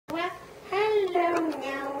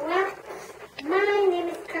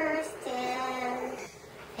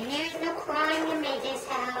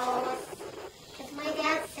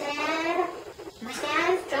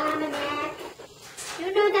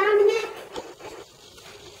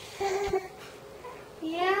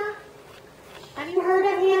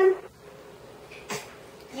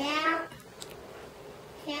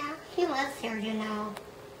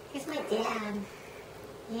dad.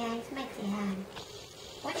 Yeah, he's my dad.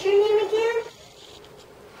 What's your name again?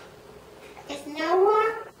 It's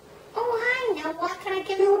Noah? Oh, hi, Noah. Can I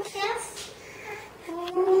give you a kiss?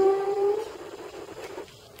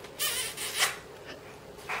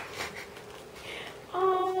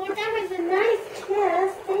 Oh, that was a nice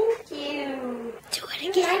kiss. Thank you. Do it You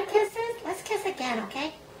again. like kisses? Let's kiss again,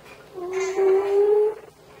 okay? Oh,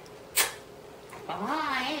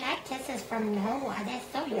 I like kisses from Noah. They're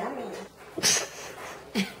so yummy.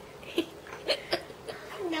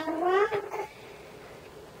 Noah?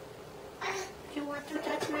 Do you want to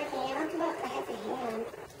touch my hand? Look, I have a hand.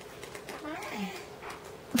 Hi.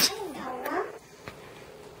 Hi, Noah.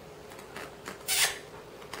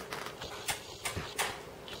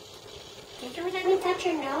 Did you let me touch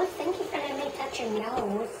your nose? Thank you for letting me touch your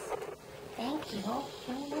nose. Thank you.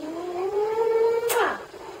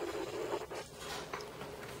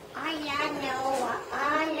 I love Noah. I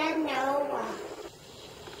love Noah.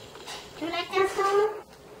 Do you like that song?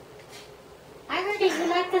 I heard that you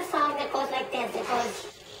like the song that goes like this. It goes,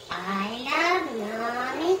 I love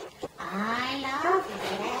Mommy. I love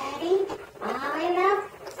Daddy. I love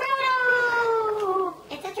Frodo.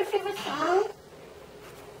 Is that your favorite song?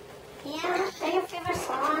 Yeah, is that your favorite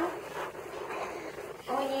song?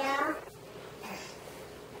 Oh, yeah?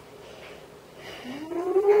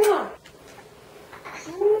 Mwah.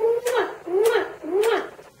 Mwah, mwah, mwah.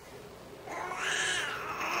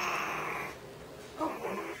 Oh.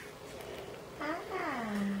 Ah.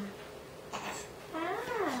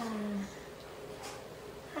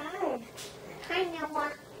 Hi. Hi,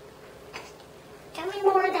 Noah. Tell me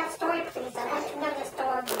more of that story, please. I want to know the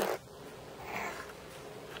story.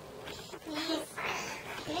 Please.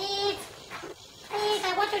 Please. Please, I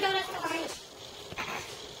want to know the story.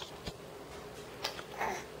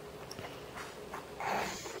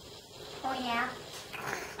 Oh, yeah?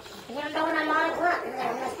 You're doing a lot of grunting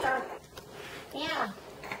there, mister. Yeah.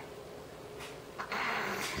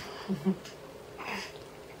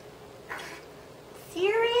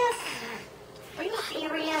 Serious? Are you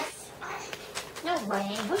serious? No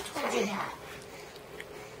way. Who told you that?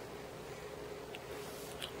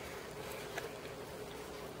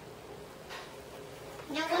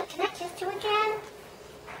 Now look, can I kiss you again?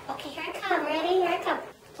 Okay, here I come. Ready? Here I come.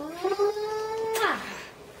 Mwah.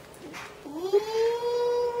 Mwah.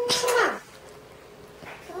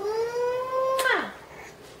 Mwah.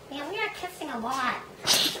 Yeah, we are kissing a lot.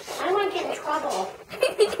 I don't want to get in trouble.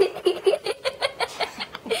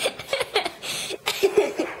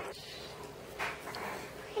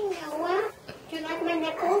 Hey, Noah. Do you like my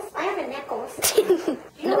nickels? I have a nickels.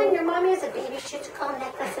 You know when your mommy was a baby, she used to call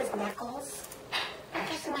necklaces nickels? I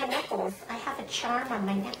guess my nickels. I have a charm on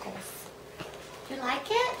my nickels. Do you like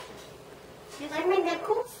it? Do you like my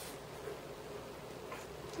nickels?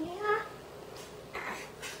 Yeah.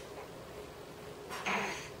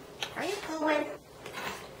 Are you pooing?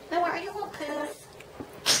 No, are you all poos?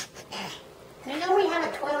 You know we have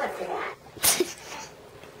a toilet for that.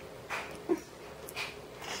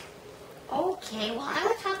 Okay, well I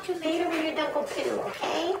will talk to you later when you're done go poo,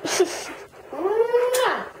 okay?